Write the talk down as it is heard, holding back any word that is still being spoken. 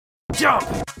Jump!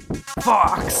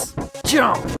 Fox!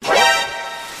 Jump!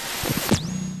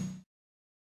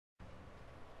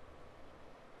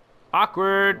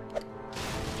 Awkward!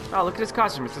 Oh, look at his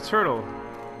costume. It's a turtle.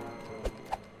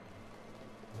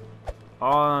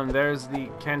 Oh, and there's the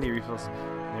candy refills.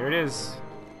 There it is.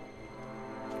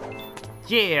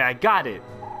 Yeah, I got it.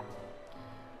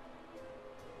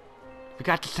 We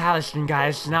got the talisman,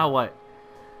 guys. Now what?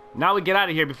 Now we get out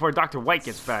of here before Dr. White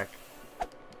gets back.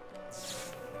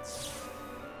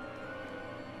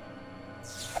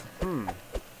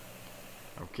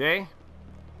 Okay.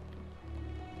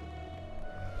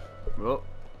 Well.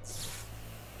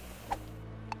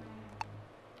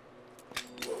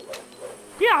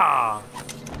 Yeah.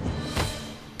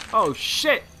 Oh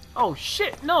shit. Oh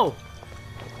shit. No.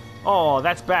 Oh,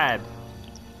 that's bad.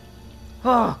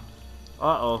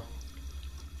 Uh-oh.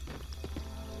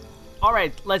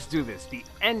 Alright, let's do this. The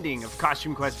ending of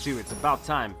Costume Quest 2. It's about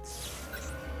time.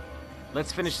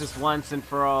 Let's finish this once and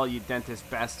for all, you dentist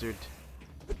bastard.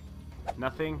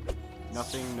 Nothing?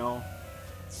 Nothing? No?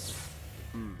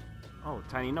 Oh,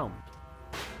 tiny gnome.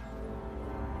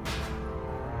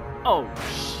 Oh,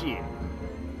 shit.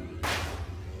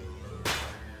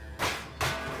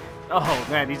 Oh,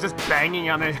 man, he's just banging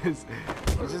on his...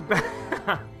 He's just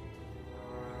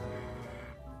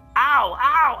Ow!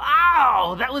 Ow!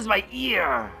 Ow! That was my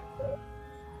ear!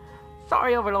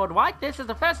 Sorry, Overlord White. This is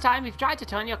the first time we've tried to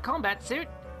turn your combat suit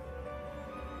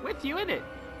with you in it.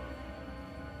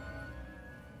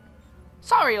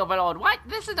 Sorry, Overlord White.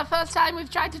 This is the first time we've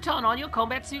tried to turn on your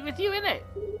combat suit with you in it.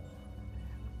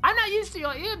 I'm not used to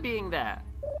your ear being there.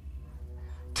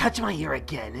 Touch my ear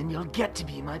again and you'll get to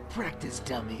be my practice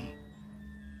dummy.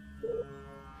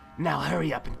 Now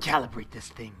hurry up and calibrate this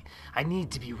thing. I need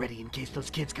to be ready in case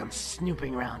those kids come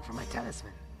snooping around for my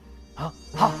talisman. Huh?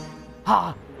 Ha!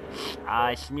 Ha!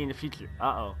 I mean the future.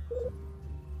 Uh-oh.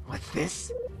 What's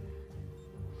this?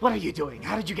 What are you doing?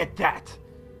 How did you get that?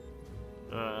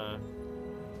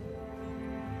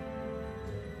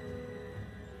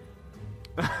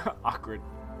 Awkward.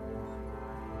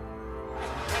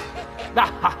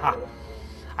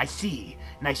 I see.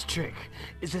 Nice trick.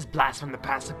 Is this blast from the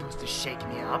past supposed to shake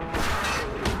me up?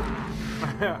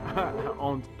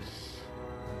 Owned.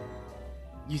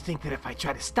 You think that if I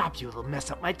try to stop you, it'll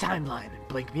mess up my timeline and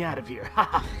blink me out of here?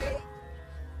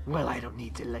 Well, I don't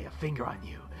need to lay a finger on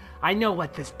you. I know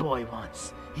what this boy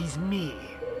wants. He's me.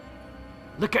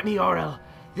 Look at me, Orel.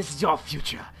 This is your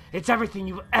future. It's everything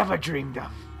you've ever dreamed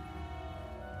of.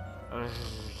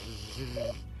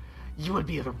 You will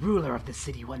be the ruler of the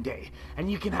city one day,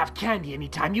 and you can have candy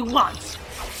anytime you want.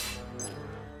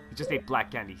 You just ate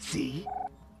black candy. See?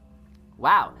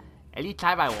 Wow.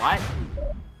 Anytime I want?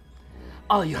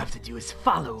 All you have to do is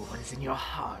follow what is in your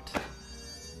heart.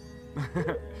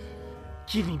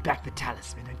 Give me back the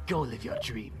talisman and go live your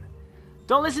dream.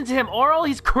 Don't listen to him, Orel.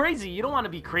 He's crazy. You don't want to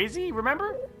be crazy,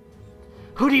 remember?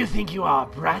 Who do you think you are,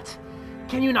 brat?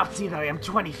 Can you not see that I am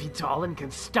 20 feet tall and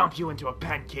can stomp you into a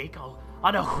pancake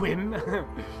on a whim?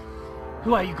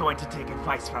 Who are you going to take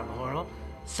advice from, Orel?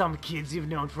 Some kids you've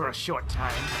known for a short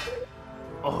time?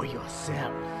 Or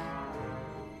yourself?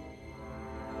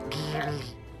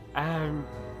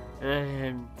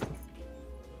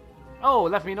 Oh,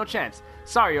 left me no chance.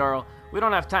 Sorry, Orel. We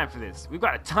don't have time for this. We've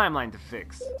got a timeline to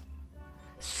fix.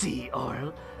 See,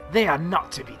 Orel, they are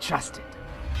not to be trusted.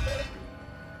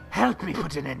 Help me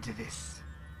put an end to this.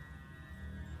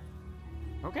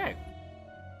 Okay.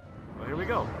 Well, here we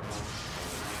go.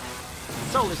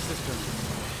 Solar system.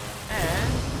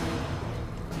 And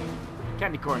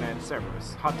candy corn and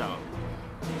Cerberus. Hot dog.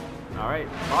 Alright,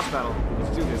 boss battle.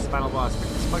 Let's do this. Final boss.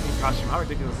 This fucking costume. How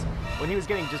ridiculous. When he was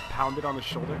getting just pounded on the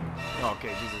shoulder. Oh,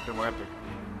 okay, Jesus, a bit more epic.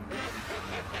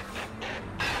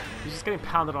 He's just getting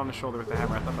pounded on the shoulder with the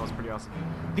hammer. I thought that was pretty awesome.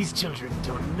 These children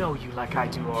don't know you like I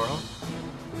do, Orel.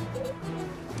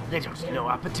 They don't know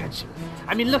our potential.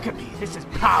 I mean, look at me. This is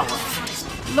power.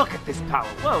 Look at this power.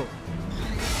 Whoa.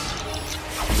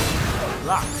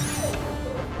 Lock.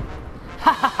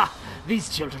 Ha ha ha. These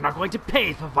children are going to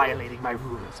pay for violating my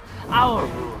rules. Our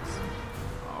rules.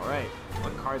 Alright.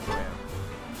 What cards do I have?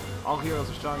 All heroes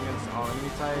are strong against all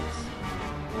enemy types.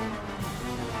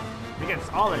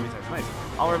 Against all enemy types. Nice.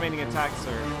 All remaining attacks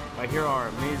by hero are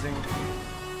amazing.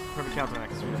 Perfect counter on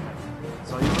extra defense.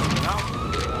 So I'll use them now.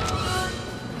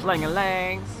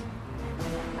 Flang-a-langs.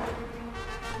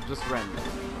 Just random.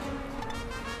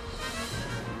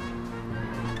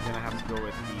 Gonna have to go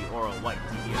with the Orel White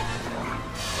here.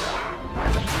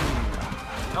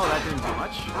 Oh, that didn't do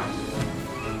much.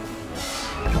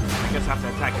 I guess I have to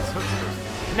attack his hooks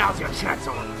first. Now's your chance,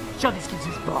 Orel. Show these kids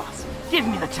who's boss. Give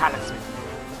me the talisman.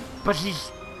 But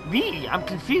Me? I'm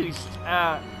confused.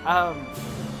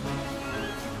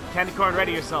 Candy corn,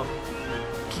 ready yourself.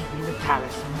 Keeping the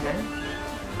talisman, then?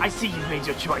 I see you've made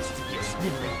your choice to be a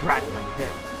sniveling brat like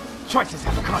them. Choices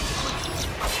have consequences.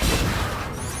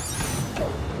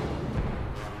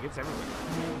 He gets everything.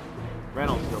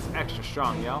 Reynolds feels extra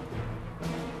strong, yo.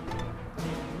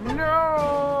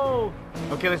 No!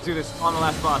 Okay, let's do this. On the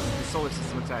last boss, the solar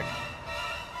system attack.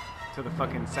 To the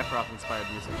fucking Sephiroth-inspired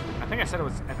music. I think I said it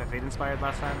was FF8 inspired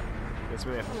last time. It's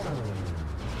really FF7.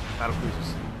 Battle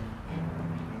Cruisers.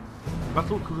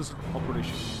 Battle Cruise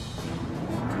Operation.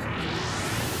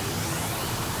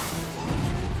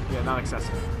 Yeah, not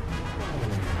excessive.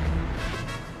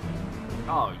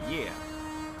 Oh, yeah.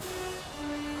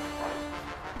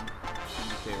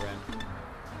 Okay, Ren.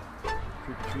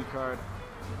 Creepy tree card.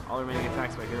 All remaining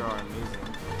attacks by hero are amazing.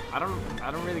 I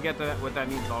don't really get what that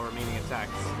means, all remaining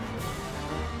attacks.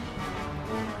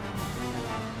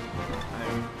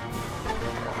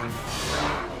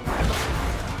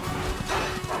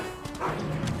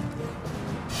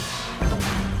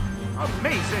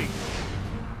 Amazing!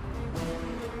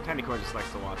 Candy Corn just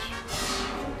likes to watch.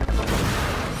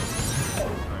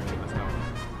 Alright, let's go.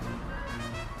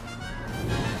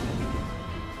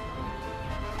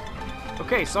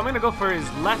 Okay, so I'm gonna go for his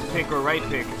left pick or right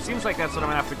pick. It seems like that's what I'm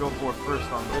gonna have to go for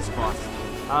first on this boss.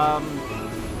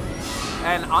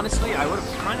 And honestly, I would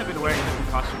have kind of been wearing different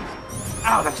costumes.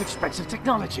 Ow, that's expensive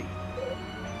technology.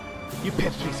 You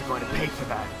pipsqueaks are going to pay for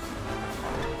that.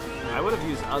 I would have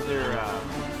used other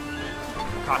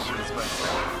costumes, but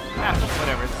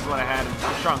whatever. This is what I had.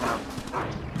 I'm strong enough.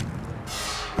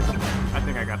 I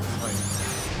think I got this fight.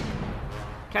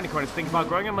 Candy Corn is thinking about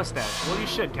growing a mustache. Well, you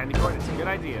should, Candy Corn. It's a good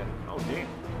idea. Oh, damn.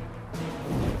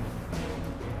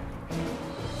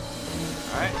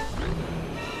 Alright.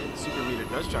 Super Reader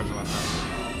does charge a lot of time.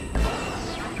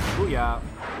 Booyah.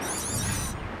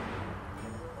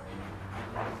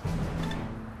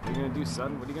 What are you gonna do,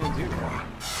 son? What are you gonna do?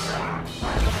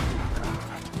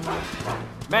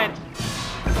 Man,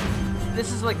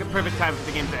 this is like the perfect time for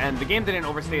the game to end. The game didn't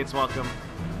overstay its welcome.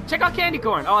 Check out Candy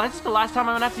Corn! Oh, this is the last time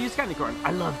I'm gonna have to use Candy Corn.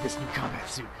 I love this new combat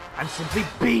suit. I'm simply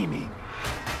beaming.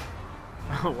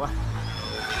 What?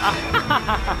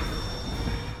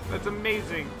 That's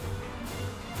amazing.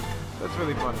 That's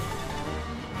really funny.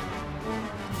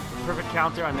 Perfect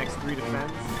counter on next 3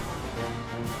 defense.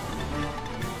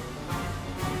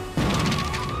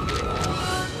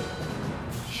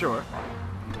 Sure.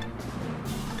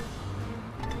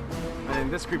 And then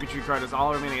this creepy tree card is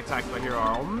all remaining attacks by hero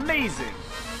are amazing.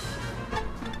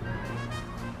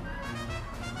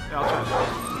 Yeah, I'll try that.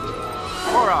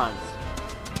 Morons.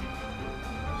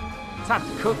 Time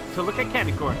to look at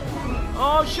Candy Corn.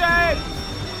 Oh shit!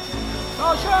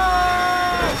 Oh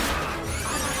shit!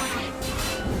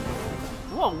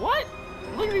 Whoa, what?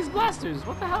 Look at these blasters.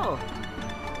 What the hell?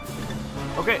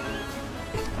 Okay.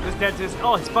 This dentist.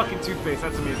 Oh, his fucking toothpaste.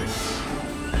 That's amazing.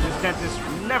 This dentist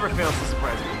never fails to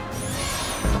surprise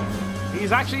me.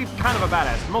 He's actually kind of a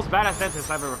badass. The most badass dentist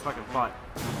I've ever fucking fought.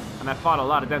 And I've fought a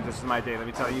lot of dentists in my day, let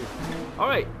me tell you.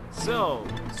 Alright, so,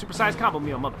 supersized combo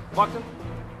meal, motherfucker.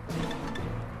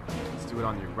 Let's do it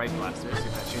on your right blaster, see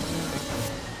if that changes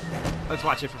anything. Let's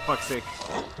watch it for fuck's sake.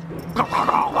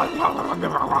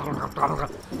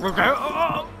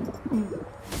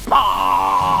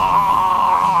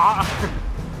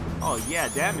 Oh yeah,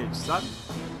 damage, son.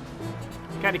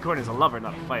 Candy Corn is a lover,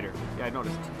 not a fighter. Yeah, I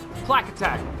noticed. Plaque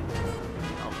attack.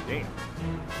 Oh, damn.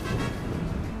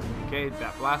 Okay,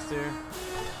 that blaster.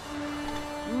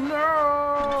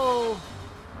 No!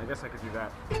 I guess I could do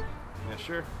that. Yeah,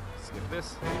 sure. Skip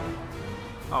this.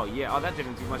 Oh, yeah. Oh, that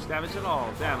didn't do much damage at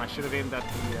all. Damn, I should have aimed at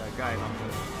the guy on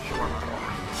the shawarma.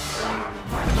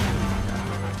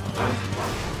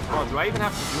 Oh, do I even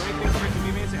have to do anything for it to be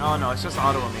amazing? Oh, no, it's just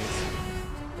auto amaze.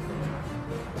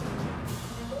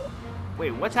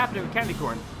 Wait, what's happening with Candy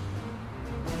Corn?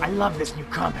 I love this new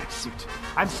combat suit.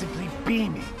 I'm simply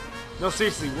beaming. No,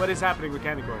 seriously, what is happening with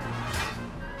Candy Corn?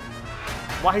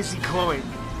 Why is he glowing?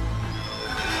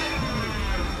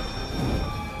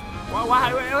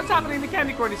 What's happening to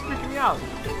Candy Corn? He's freaking me out.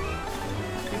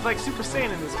 He's like Super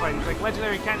Saiyan in this fight. He's like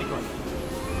legendary Candy Corn.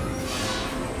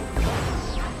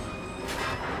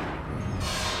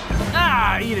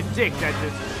 Ah, eat a dick, that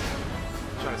just...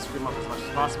 Try to scream up as much as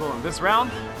possible in this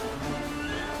round.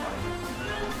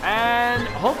 And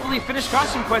hopefully finish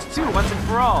Costume Quest 2 once and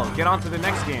for all. Get on to the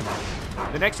next game.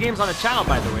 The next games on the channel,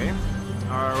 by the way,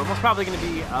 are most probably going to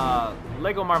be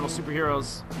Lego Marvel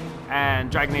Superheroes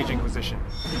and Dragon Age Inquisition.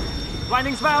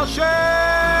 Blinding Smile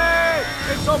Shade!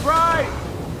 It's so bright!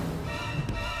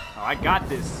 Oh, I got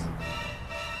this.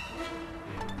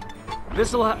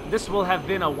 This will have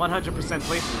been a 100%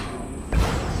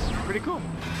 playthrough. Pretty cool.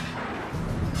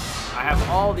 I have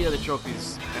all the other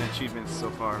trophies and achievements so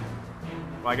far.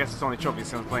 Well, I guess it's only trophies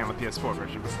since I'm playing on the PS4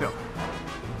 version, but still.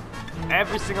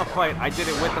 Every single fight, I did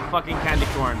it with the fucking candy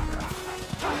corn.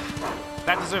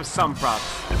 That deserves some props.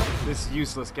 This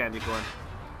useless candy corn.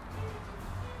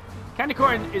 Candy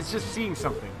corn is just seeing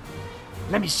something.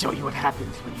 Let me show you what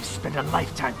happens when you spend a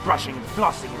lifetime brushing and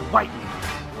flossing and whitening.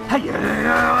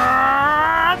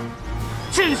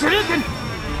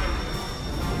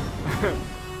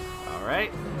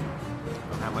 Alright.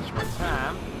 Don't have much more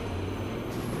time.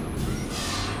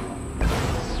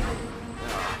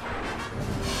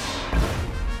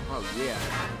 Oh yeah.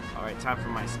 Alright, time for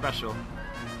my special.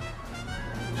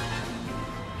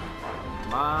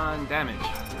 Come on, damage.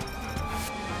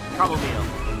 Trouble meal.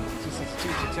 262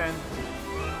 to 10.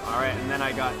 Alright, and then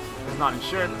I got it's not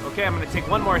insured. Okay, I'm gonna take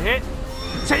one more hit.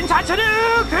 And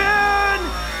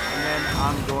then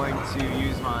I'm going to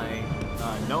use my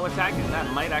no attack, and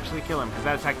that might actually kill him, because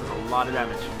that attack does a lot of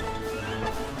damage.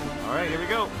 Alright, here we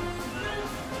go.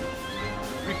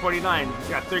 349. He's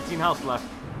got 13 health left.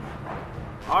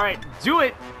 Alright, do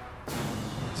it!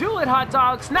 Do it, hot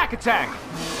dog! Snack attack!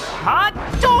 Hot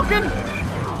doggin'!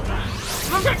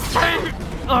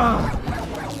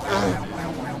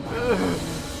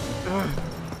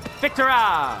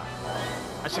 Victora!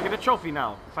 I should get a trophy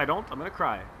now. If I don't, I'm gonna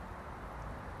cry.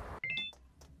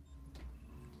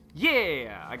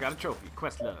 Yeah! I got a trophy.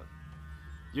 Quest love.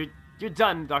 You're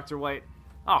done, Dr. White.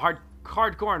 Oh,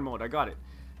 hardcore mode. I got it.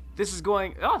 This is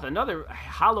going... Oh, another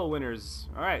Hollow winners.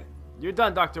 Alright. You're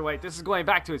done, Dr. White. This is going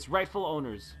back to its rightful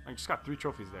owners. I just got 3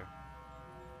 trophies there.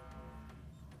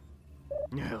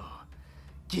 No.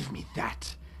 Give me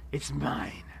that. It's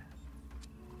mine.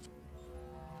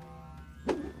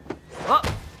 Oh!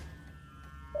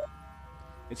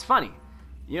 It's funny.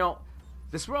 You know,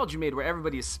 this world you made where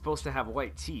everybody is supposed to have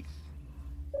white teeth.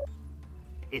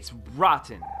 It's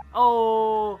rotten.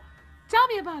 Oh! Tell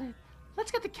me about it. Let's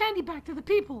get the candy back to the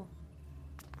people.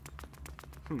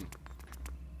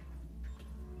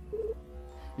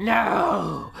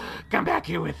 No! Come back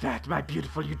here with that. My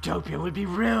beautiful utopia will be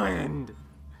ruined.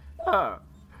 Huh.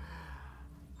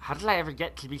 How did I ever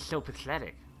get to be so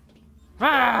pathetic?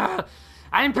 Ah!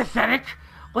 I'm pathetic?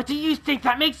 What do you think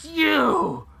that makes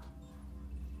you?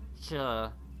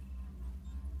 Sure.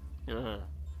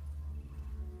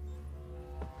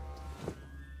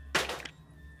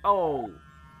 Oh!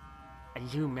 A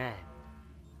new man.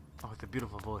 Oh, with a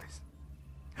beautiful voice.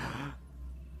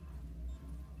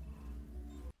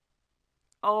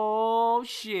 Oh,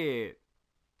 shit.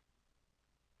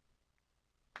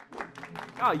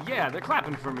 Oh, yeah, they're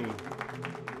clapping for me.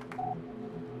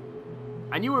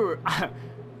 I knew we were...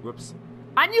 Whoops.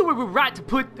 I knew we were right to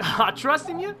put our trust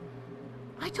in you.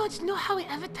 I don't know how we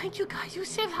ever thank you guys. You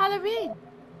saved Halloween.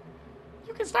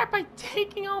 You can start by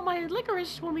taking all my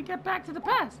licorice when we get back to the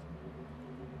past.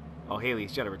 Oh, Haley,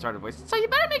 she had a retarded voice. So you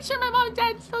better make sure my mom and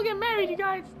dad still get married, you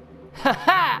guys. Ha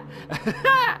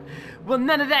ha! Well,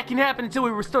 none of that can happen until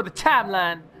we restore the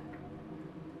timeline.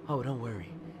 Oh, don't worry.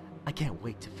 I can't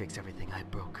wait to fix everything I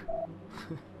broke.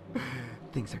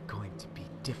 Things are going to be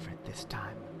different this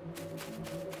time.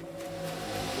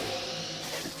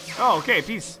 Oh, okay,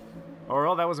 peace.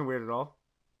 Orel, that wasn't weird at all.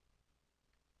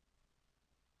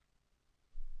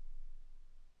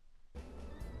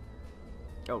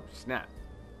 Oh, snap.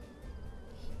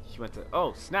 She went to...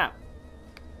 Oh, snap.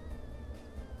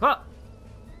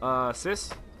 Huh!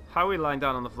 Sis? How are we lying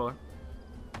down on the floor?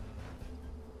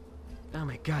 Oh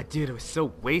my god, dude, I was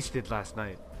so wasted last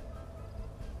night.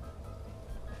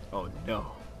 Oh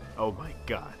no. Oh my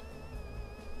god.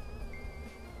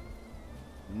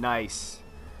 Nice.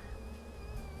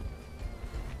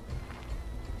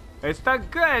 It's the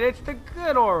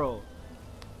good Orel.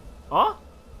 Huh?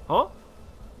 Huh?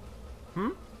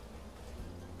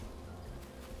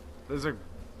 There's a...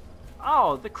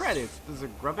 Oh, the credits. There's a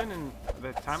grubbin in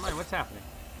the timeline. What's happening?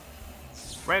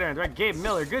 Right on, right. Gabe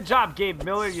Miller. Good job, Gabe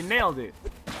Miller. You nailed it.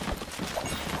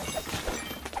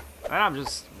 And I'm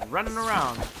just running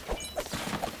around.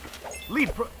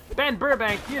 Ben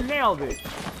Burbank, you nailed it.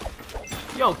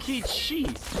 Yo, Keith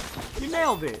Sheet, you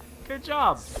nailed it. Good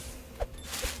job.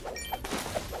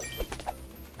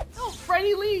 Oh,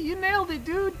 Freddie Lee, you nailed it,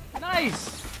 dude.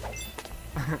 Nice.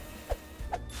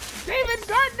 David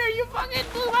Gardner, you fucking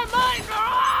blew my mind.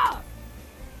 Ah!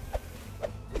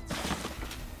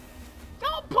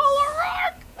 Don't pull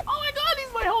O'Rourke. Oh my god,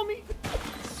 he's my homie.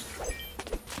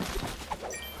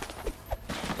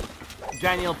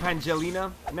 Daniel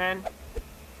Pangelina, man.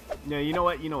 No, you know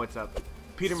what? You know what's up.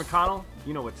 Peter McConnell,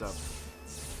 you know what's up.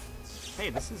 Hey,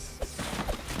 this is...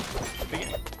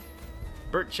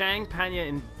 Bert Chang, Panya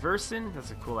Inverson,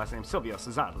 that's a cool last name, Silvio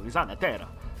Cesar Lizana Terra.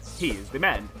 He is the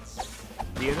man.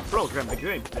 The program, the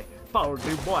gameplay, Paul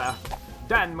Dubois,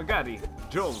 Dan Magari,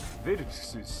 Joe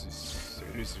Virsus.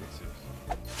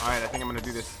 Alright, I think I'm gonna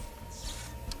do this.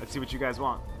 Let's see what you guys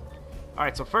want.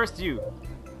 Alright, so first you.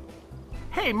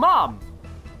 Hey, Mom!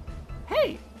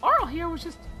 Hey, Orel here was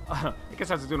just... I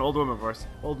guess I have to do an old woman voice.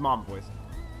 Old mom voice.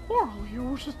 Orel here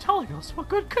was just telling us what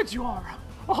good kids you are.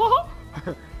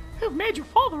 You've made your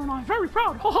father and I very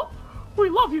proud. We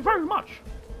love you very much.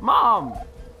 Mom!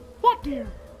 What, dear?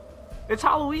 It's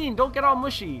Halloween, don't get all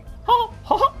mushy.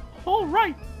 All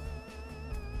right.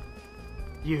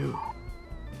 You.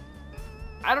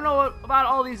 I don't know about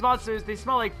all these monsters, they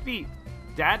smell like feet.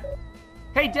 Dad?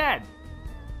 Hey, Dad!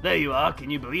 There you are.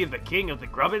 Can you believe the king of the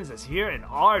Grubbins is here in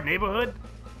our neighborhood?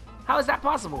 How is that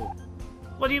possible?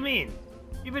 What do you mean?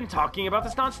 You've been talking about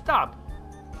this non-stop.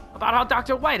 About how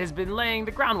Dr. White has been laying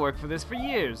the groundwork for this for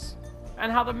years.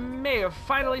 And how the mayor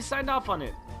finally signed off on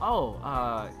it. Oh,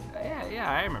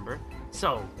 yeah, I remember.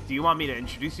 So, do you want me to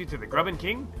introduce you to the Grubbin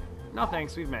King? No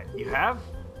thanks, we've met. You have?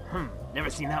 Never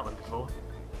seen that one before.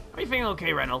 Are you feeling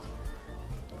okay, Reynolds?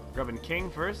 Grubbin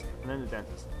King first, and then the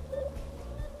dentist.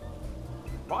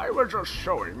 I was just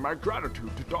showing my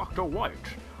gratitude to Dr. White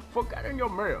for getting your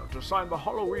mayor to sign the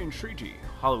Halloween Treaty.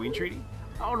 Halloween Treaty?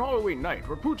 On Halloween night,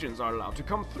 Raputians are allowed to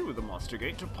come through the Monster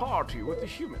Gate to party with the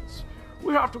humans.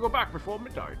 We have to go back before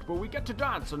midnight, but we get to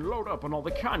dance and load up on all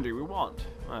the candy we want.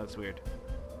 Oh, that's weird.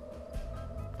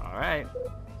 Alright.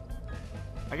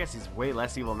 I guess he's way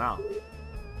less evil now.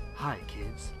 Hi,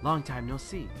 kids. Long time no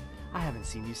see. I haven't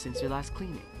seen you since your last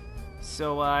cleaning.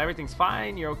 So, everything's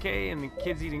fine, you're okay, and the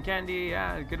kid's eating candy,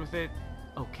 yeah, good with it?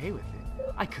 Okay with it?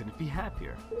 I couldn't be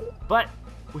happier. But,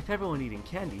 with everyone eating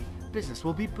candy, business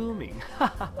will be booming.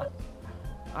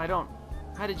 I'll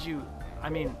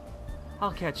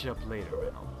catch you up later,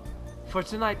 Reynolds. For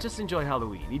tonight, just enjoy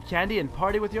Halloween, eat candy, and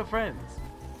party with your friends.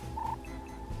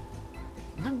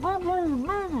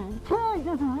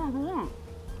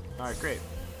 Alright, great.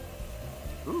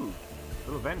 Ooh,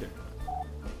 little vendor.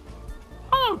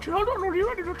 Hello, children. Are you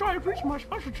ready to try a piece of my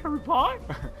special cherry pie?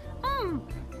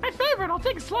 My favorite. I'll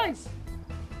take a slice.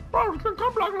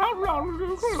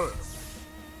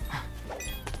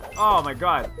 Oh my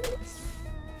god.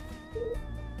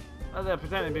 Other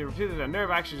pretending to be repeated a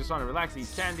nerve, actually just want to relax and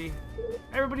eat candy.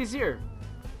 Everybody's here.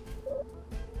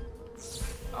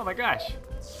 Oh my gosh.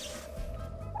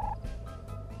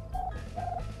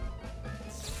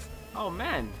 Oh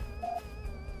man.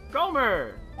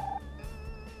 Gomer!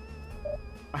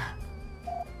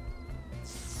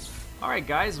 Alright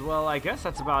guys, well I guess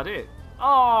that's about it.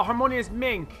 Oh, Harmonious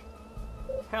Mink!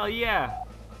 Hell yeah!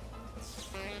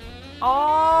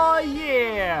 Oh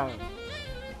yeah!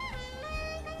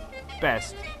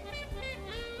 Best.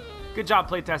 Good job,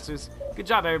 playtesters. Good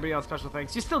job, everybody else. Special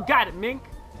thanks. You still got it, Mink.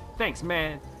 Thanks,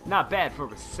 man. Not bad for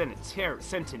a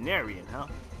centenarian, huh?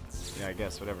 Yeah, I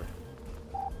guess, whatever.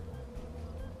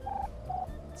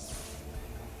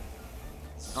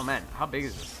 Oh man, how big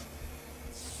is this?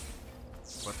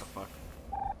 What the fuck?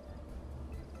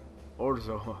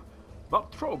 Also,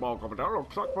 that throwball over there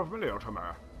looks like familiar to me.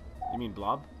 You mean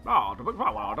Blob? Ah, the big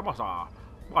flower, the massa.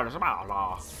 What is the matter?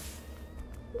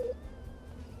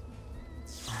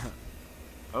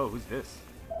 Oh, who's this?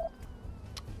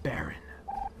 Baron.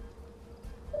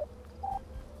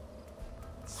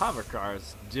 Hover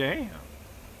cars. Damn.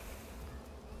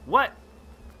 What?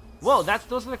 Whoa,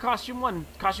 those are the Costume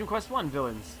Quest 1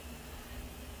 villains.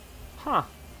 Huh.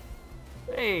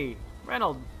 Hey,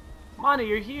 Reynolds. Monty,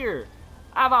 you're here.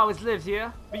 I've always lived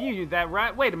here, but you knew that,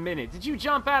 right? Wait a minute, did you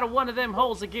jump out of one of them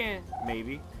holes again?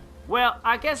 Maybe. Well,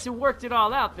 I guess you worked it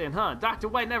all out then, huh? Dr.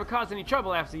 White never caused any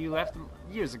trouble after you left him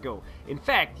years ago. In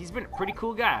fact, he's been a pretty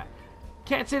cool guy.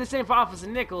 Can't say the same for Officer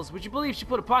Nichols. Would you believe she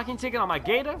put a parking ticket on my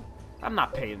gator? I'm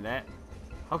not paying that.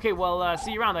 Okay, well,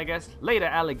 see you around, I guess. Later,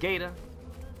 alligator.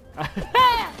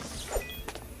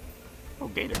 Oh,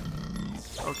 gator.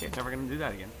 Okay, never gonna do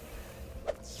that again.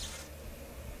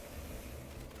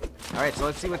 Alright, so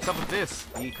let's see what's up with this.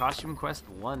 The Costume Quest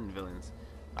 1 villains.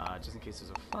 Just in case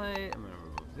there's a fight, I'm gonna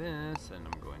remove this, and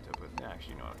I'm going to put...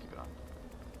 Actually, no, I'll keep it on.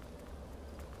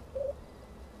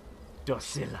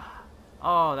 Drusilla.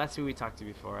 Oh, that's who we talked to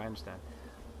before, I understand.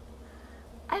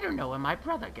 I don't know where my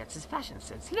brother gets his fashion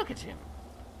sense. Look at him.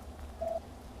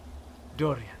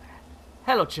 Dorian.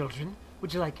 Hello, children.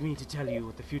 Would you like me to tell you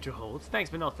what the future holds? Thanks,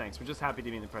 but no thanks. We're just happy to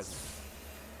be in the present.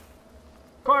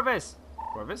 Corvus!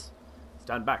 Corvus?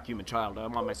 Stand back, human child.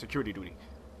 I'm on my security duty.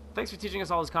 Thanks for teaching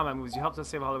us all those combat moves. You helped us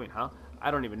save Halloween, huh?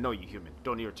 I don't even know you, human.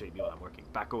 Don't irritate me while I'm working.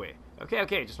 Back away.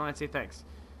 Okay, just wanted to say thanks.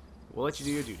 We'll let you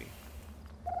do your duty.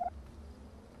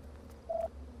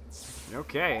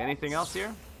 Okay, anything else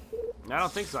here? I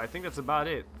don't think so. I think that's about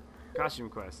it. Costume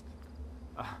quest.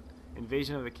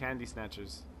 Invasion of the Candy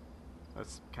Snatchers.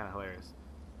 That's kind of hilarious.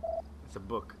 It's a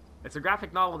book. It's a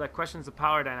graphic novel that questions the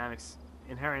power dynamics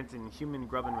inherent in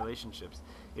human-grubbin relationships.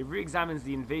 It re-examines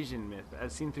the invasion myth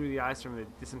as seen through the eyes from the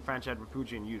disenfranchised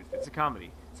Rapujian youth. It's a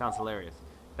comedy. Sounds hilarious.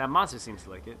 That monster seems to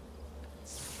like it.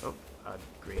 Oh, a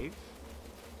grave?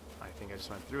 I think I just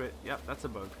went through it. Yep, that's a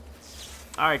bug.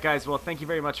 Alright guys, well thank you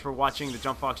very much for watching the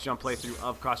JumpFoxJump playthrough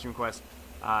of Costume Quest.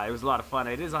 It was a lot of fun.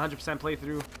 It is 100%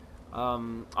 playthrough.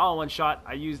 All in one shot.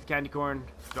 I used candy corn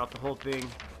throughout the whole thing.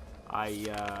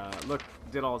 I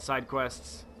did all the side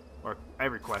quests, or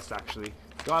every quest actually.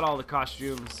 Got all the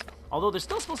costumes. Although there's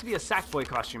still supposed to be a Sackboy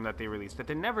costume that they released that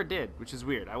they never did, which is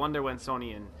weird. I wonder when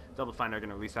Sony and Double Fine are going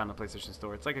to release that on the PlayStation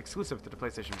Store. It's like exclusive to the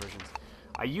PlayStation versions.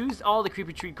 I used all the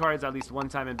Creepy Tree cards at least one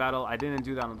time in battle. I didn't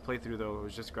do that on the playthrough though. It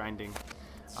was just grinding.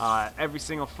 Every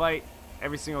single fight,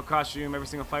 every single costume, every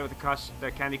single fight with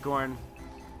the candy corn.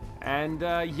 And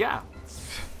yeah,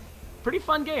 pretty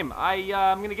fun game.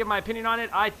 I'm going to give my opinion on it.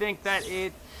 I think that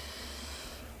it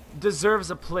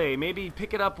deserves a play. Maybe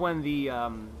pick it up when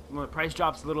the price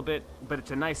drops a little bit, but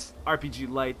it's a nice RPG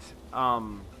light.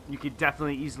 You could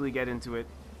definitely easily get into it.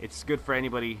 It's good for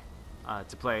anybody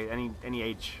to play, any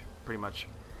age, pretty much.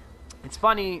 It's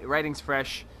funny, writing's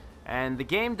fresh, and the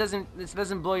game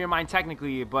doesn't blow your mind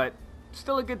technically, but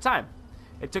still a good time.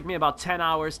 It took me about 10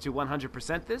 hours to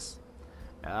 100% this.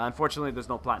 Unfortunately, there's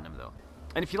no platinum though.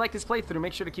 And if you like this playthrough,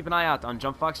 make sure to keep an eye out on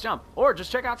JumpFoxJump, or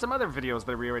just check out some other videos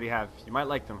that we already have. You might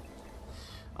like them.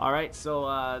 Alright,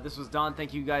 so this was Don.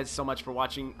 Thank you guys so much for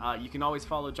watching. You can always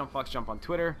follow JumpFoxJump on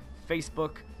Twitter,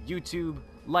 Facebook, YouTube.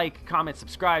 Like, comment,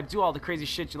 subscribe, do all the crazy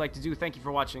shit you like to do. Thank you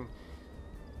for watching,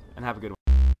 and have a good one.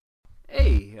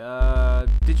 Hey,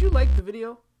 did you like the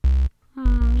video?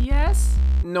 Yes?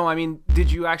 No, I mean,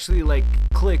 did you actually, like,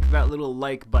 click that little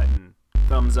like button,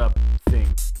 thumbs up thing?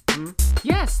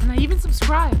 Yes, and I even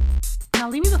subscribed. Now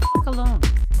leave me the fuck alone.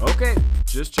 Okay,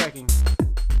 just checking.